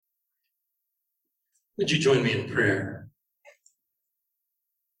Would you join me in prayer?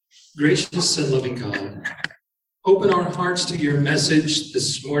 Gracious and loving God, open our hearts to your message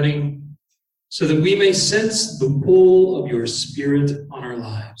this morning so that we may sense the pull of your Spirit on our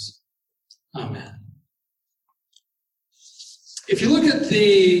lives. Amen. If you look at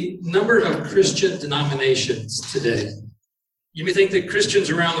the number of Christian denominations today, you may think that Christians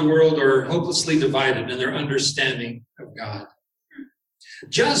around the world are hopelessly divided in their understanding of God.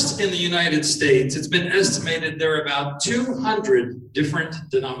 Just in the United States, it's been estimated there are about 200 different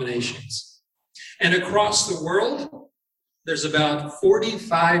denominations. And across the world, there's about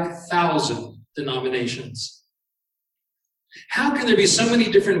 45,000 denominations. How can there be so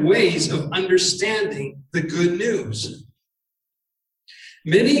many different ways of understanding the good news?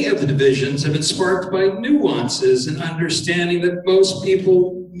 Many of the divisions have been sparked by nuances in understanding that most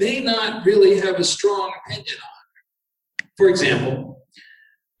people may not really have a strong opinion on. For example,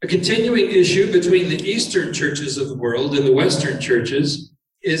 a continuing issue between the Eastern churches of the world and the Western churches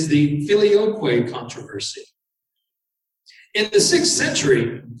is the filioque controversy. In the 6th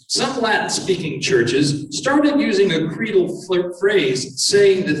century, some Latin-speaking churches started using a creedal phrase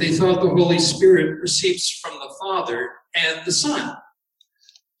saying that they thought the Holy Spirit proceeds from the Father and the Son,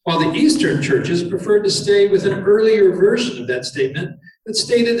 while the Eastern churches preferred to stay with an earlier version of that statement that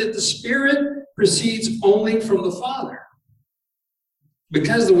stated that the Spirit proceeds only from the Father.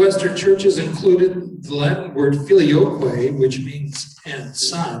 Because the Western churches included the Latin word filioque, which means and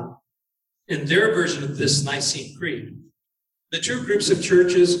son, in their version of this Nicene Creed, the two groups of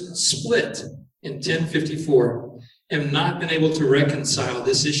churches split in 1054 and have not been able to reconcile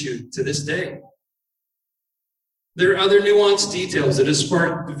this issue to this day. There are other nuanced details that have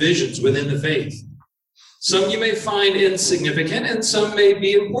sparked divisions within the faith. Some you may find insignificant and some may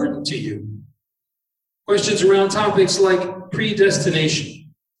be important to you. Questions around topics like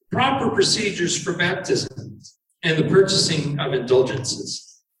predestination, proper procedures for baptism, and the purchasing of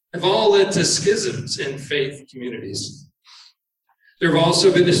indulgences have all led to schisms in faith communities. There have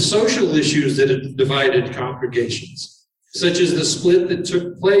also been social issues that have divided congregations, such as the split that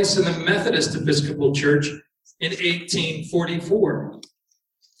took place in the Methodist Episcopal Church in 1844.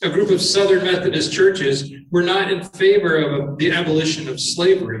 A group of Southern Methodist churches were not in favor of the abolition of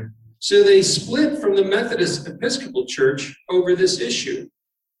slavery, so they split from the Methodist Episcopal Church over this issue.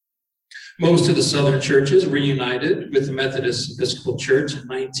 Most of the Southern churches were united with the Methodist Episcopal Church in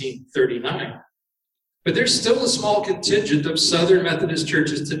 1939. But there's still a small contingent of Southern Methodist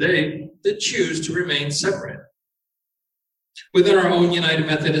churches today that choose to remain separate. Within our own United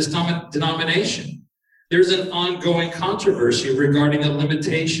Methodist denomination, there's an ongoing controversy regarding the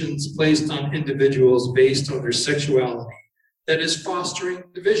limitations placed on individuals based on their sexuality that is fostering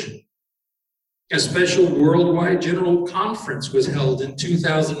division. A special worldwide general conference was held in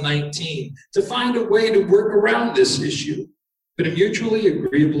 2019 to find a way to work around this issue, but a mutually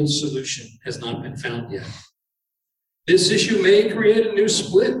agreeable solution has not been found yet. This issue may create a new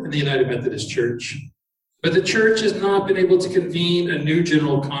split in the United Methodist Church, but the church has not been able to convene a new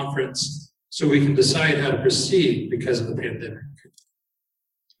general conference so we can decide how to proceed because of the pandemic.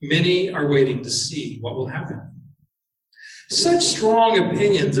 Many are waiting to see what will happen. Such strong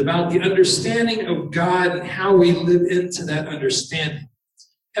opinions about the understanding of God and how we live into that understanding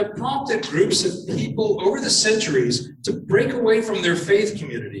have prompted groups of people over the centuries to break away from their faith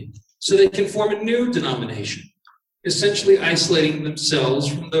community so they can form a new denomination, essentially isolating themselves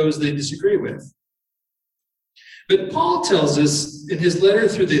from those they disagree with. But Paul tells us in his letter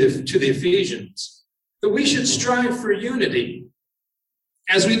to the Ephesians that we should strive for unity.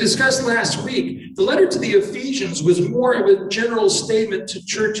 As we discussed last week, the letter to the Ephesians was more of a general statement to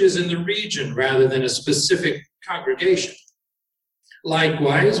churches in the region rather than a specific congregation.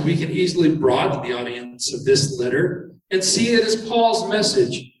 Likewise, we can easily broaden the audience of this letter and see it as Paul's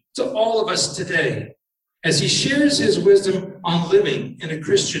message to all of us today as he shares his wisdom on living in a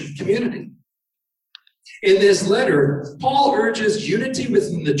Christian community. In this letter, Paul urges unity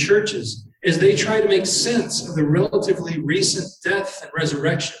within the churches as they try to make sense of the relatively recent death and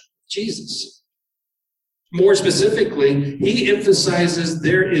resurrection of Jesus. More specifically, he emphasizes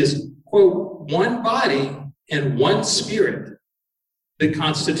there is, quote, one body and one spirit that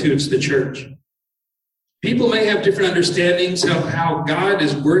constitutes the church. People may have different understandings of how God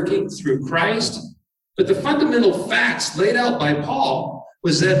is working through Christ, but the fundamental facts laid out by Paul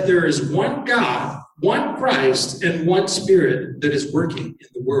was that there is one God, one Christ, and one Spirit that is working in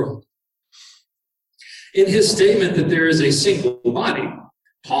the world. In his statement that there is a single body,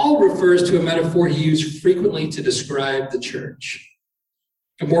 Paul refers to a metaphor he used frequently to describe the church.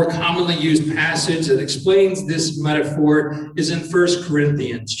 A more commonly used passage that explains this metaphor is in 1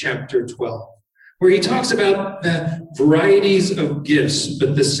 Corinthians chapter 12, where he talks about the varieties of gifts,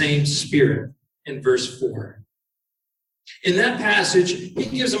 but the same Spirit in verse 4. In that passage, he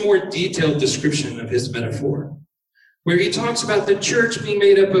gives a more detailed description of his metaphor, where he talks about the church being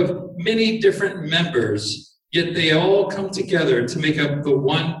made up of many different members, yet they all come together to make up the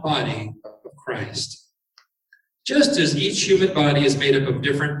one body of Christ. Just as each human body is made up of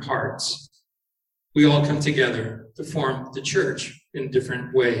different parts, we all come together to form the church in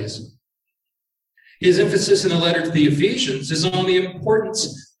different ways. His emphasis in the letter to the Ephesians is on the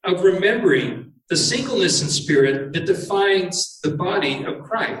importance of remembering the singleness in spirit that defines the body of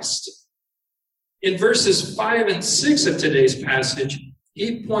Christ. In verses 5 and 6 of today's passage,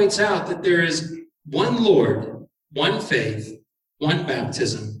 he points out that there is one Lord, one faith, one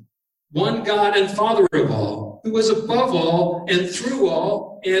baptism, one God and Father of all, who is above all and through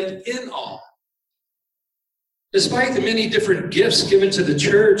all and in all. Despite the many different gifts given to the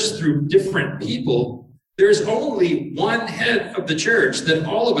church through different people, there's only one head of the church that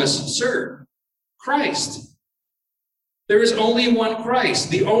all of us serve, Christ. There is only one Christ,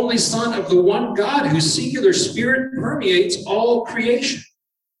 the only Son of the one God whose singular Spirit permeates all creation.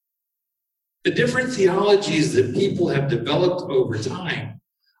 The different theologies that people have developed over time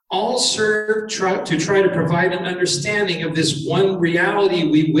all serve to try to provide an understanding of this one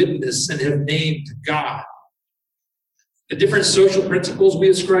reality we witness and have named God. The different social principles we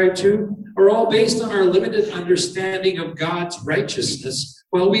ascribe to are all based on our limited understanding of God's righteousness,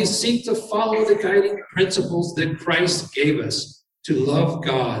 while we seek to follow the guiding principles that Christ gave us to love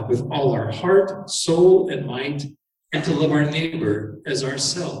God with all our heart, soul, and might, and to love our neighbor as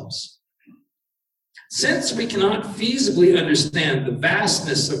ourselves. Since we cannot feasibly understand the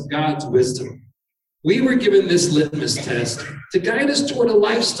vastness of God's wisdom, we were given this litmus test to guide us toward a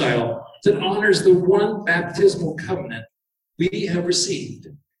lifestyle that honors the one baptismal covenant we have received.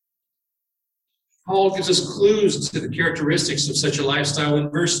 Paul gives us clues to the characteristics of such a lifestyle in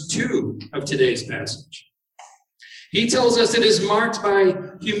verse 2 of today's passage. He tells us it is marked by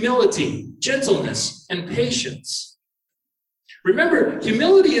humility, gentleness, and patience. Remember,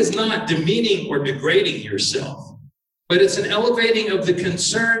 humility is not demeaning or degrading yourself, but it's an elevating of the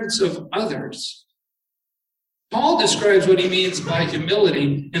concerns of others. Paul describes what he means by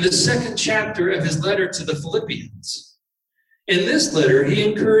humility in the 2nd chapter of his letter to the Philippians. In this letter, he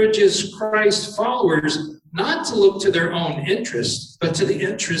encourages Christ's followers not to look to their own interests, but to the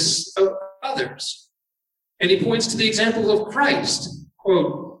interests of others. And he points to the example of Christ,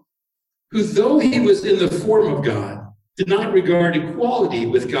 quote, who though he was in the form of God, did not regard equality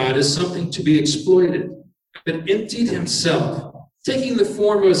with God as something to be exploited, but emptied himself, taking the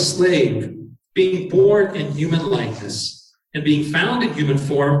form of a slave, being born in human likeness, and being found in human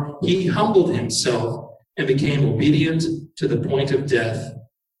form, he humbled himself and became obedient to the point of death,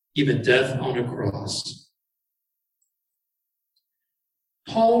 even death on a cross.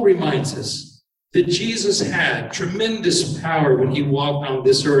 Paul reminds us that Jesus had tremendous power when he walked on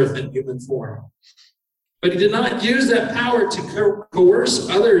this earth in human form. But he did not use that power to coerce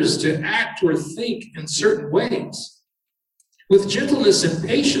others to act or think in certain ways. With gentleness and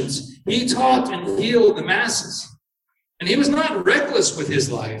patience, he taught and healed the masses. And he was not reckless with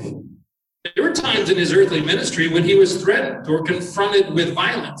his life. There were times in his earthly ministry when he was threatened or confronted with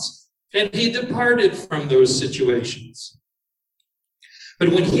violence, and he departed from those situations. But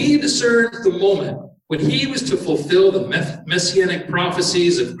when he discerned the moment when he was to fulfill the messianic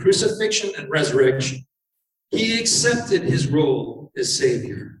prophecies of crucifixion and resurrection, he accepted his role as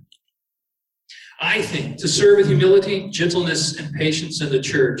Savior. I think to serve with humility, gentleness, and patience in the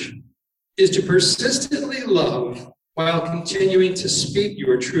church is to persistently love while continuing to speak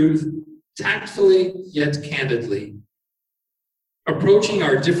your truth tactfully yet candidly. Approaching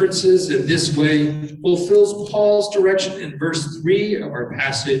our differences in this way fulfills Paul's direction in verse 3 of our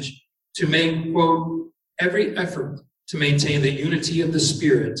passage to make, quote, every effort to maintain the unity of the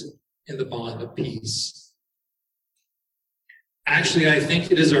Spirit in the bond of peace. Actually, I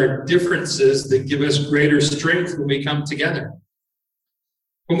think it is our differences that give us greater strength when we come together.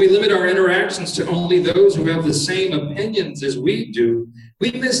 When we limit our interactions to only those who have the same opinions as we do,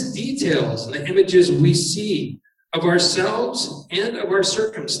 we miss details in the images we see of ourselves and of our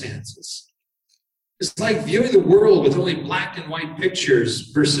circumstances. It's like viewing the world with only black and white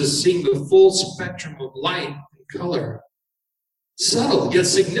pictures versus seeing the full spectrum of light and color. Subtle yet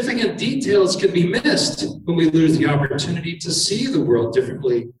significant details can be missed when we lose the opportunity to see the world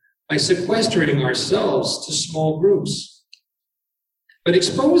differently by sequestering ourselves to small groups. But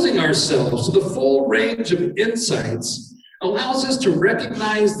exposing ourselves to the full range of insights allows us to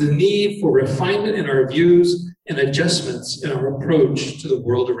recognize the need for refinement in our views and adjustments in our approach to the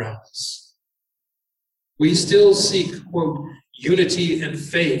world around us. We still seek, quote, unity and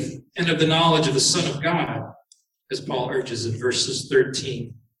faith and of the knowledge of the Son of God, as Paul urges in verses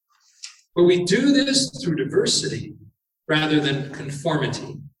 13. But we do this through diversity rather than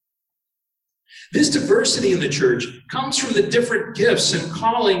conformity. This diversity in the church comes from the different gifts and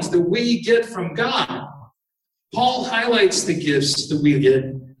callings that we get from God. Paul highlights the gifts that we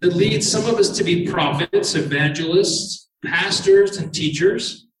get that lead some of us to be prophets, evangelists, pastors, and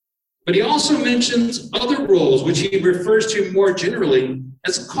teachers. But he also mentions other roles, which he refers to more generally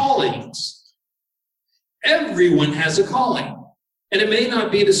as callings. Everyone has a calling, and it may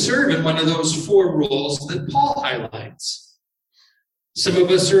not be to serve in one of those four roles that Paul highlights. Some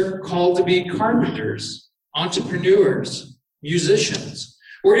of us are called to be carpenters, entrepreneurs, musicians,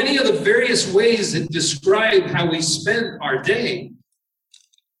 or any of the various ways that describe how we spend our day.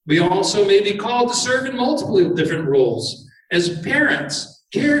 We also may be called to serve in multiple different roles as parents,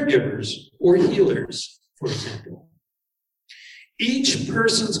 caregivers, or healers, for example. Each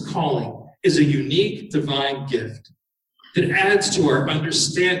person's calling is a unique divine gift that adds to our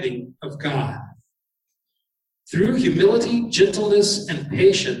understanding of God. Through humility, gentleness, and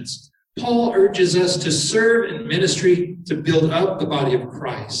patience, Paul urges us to serve in ministry to build up the body of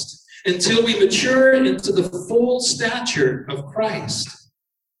Christ until we mature into the full stature of Christ.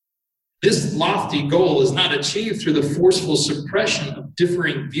 This lofty goal is not achieved through the forceful suppression of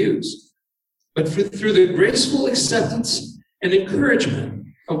differing views, but through the graceful acceptance and encouragement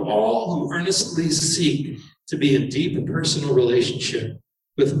of all who earnestly seek to be in deep personal relationship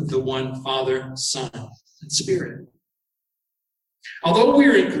with the one Father, Son, and Spirit. Although we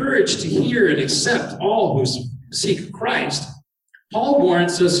are encouraged to hear and accept all who seek Christ, Paul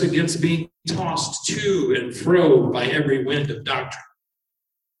warns us against being tossed to and fro by every wind of doctrine.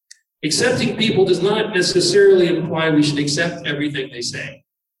 Accepting people does not necessarily imply we should accept everything they say.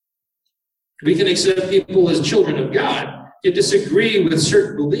 We can accept people as children of God, yet disagree with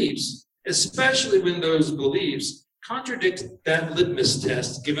certain beliefs, especially when those beliefs contradict that litmus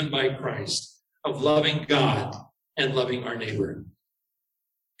test given by Christ of loving God and loving our neighbor.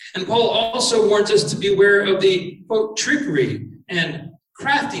 And Paul also warns us to beware of the, quote, trickery and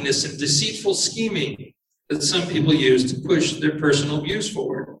craftiness and deceitful scheming that some people use to push their personal views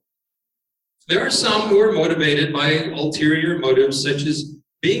forward. There are some who are motivated by ulterior motives, such as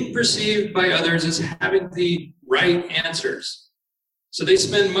being perceived by others as having the right answers. So they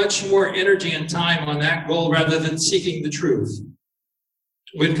spend much more energy and time on that goal rather than seeking the truth.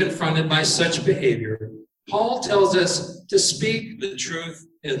 When confronted by such behavior, Paul tells us to speak the truth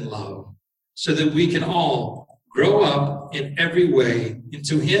in love so that we can all grow up in every way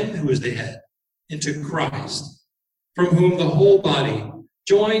into him who is the head, into Christ, from whom the whole body,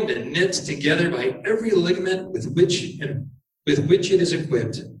 joined and knit together by every ligament with which it is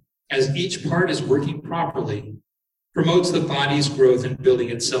equipped, as each part is working properly, promotes the body's growth and building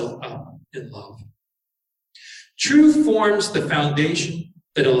itself up in love. Truth forms the foundation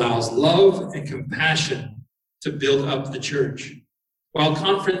that allows love and compassion to build up the church, while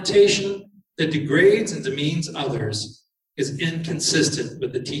confrontation that degrades and demeans others is inconsistent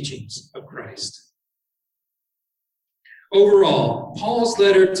with the teachings of Christ. Overall, Paul's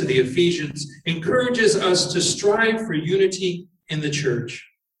letter to the Ephesians encourages us to strive for unity in the church.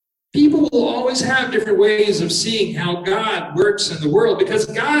 People will always have different ways of seeing how God works in the world because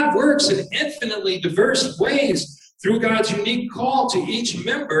God works in infinitely diverse ways through God's unique call to each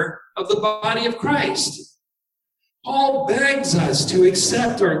member of the body of Christ. Paul begs us to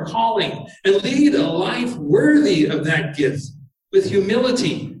accept our calling and lead a life worthy of that gift with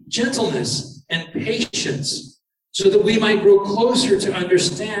humility, gentleness, and patience, so that we might grow closer to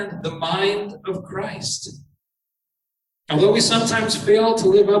understand the mind of Christ. Although we sometimes fail to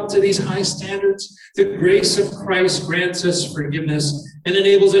live up to these high standards, the grace of Christ grants us forgiveness and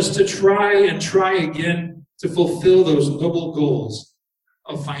enables us to try and try again to fulfill those noble goals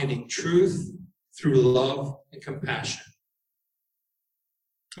of finding truth through love and compassion.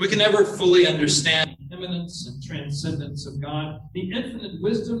 We can never fully understand the immanence and transcendence of God, the infinite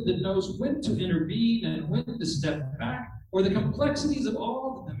wisdom that knows when to intervene and when to step back, or the complexities of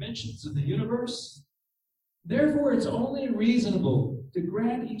all the dimensions of the universe. Therefore, it's only reasonable to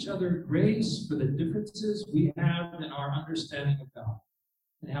grant each other grace for the differences we have in our understanding of God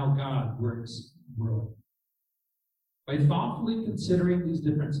and how God works in the world. By thoughtfully considering these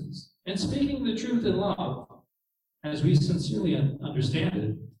differences and speaking the truth in love, as we sincerely understand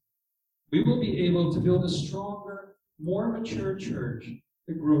it, we will be able to build a stronger, more mature church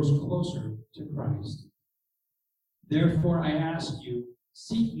that grows closer to Christ. Therefore, I ask you,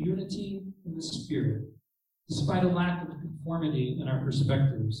 seek unity in the Spirit, despite a lack of conformity in our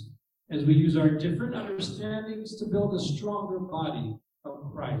perspectives, as we use our different understandings to build a stronger body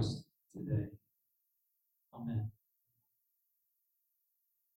of Christ today. Amen.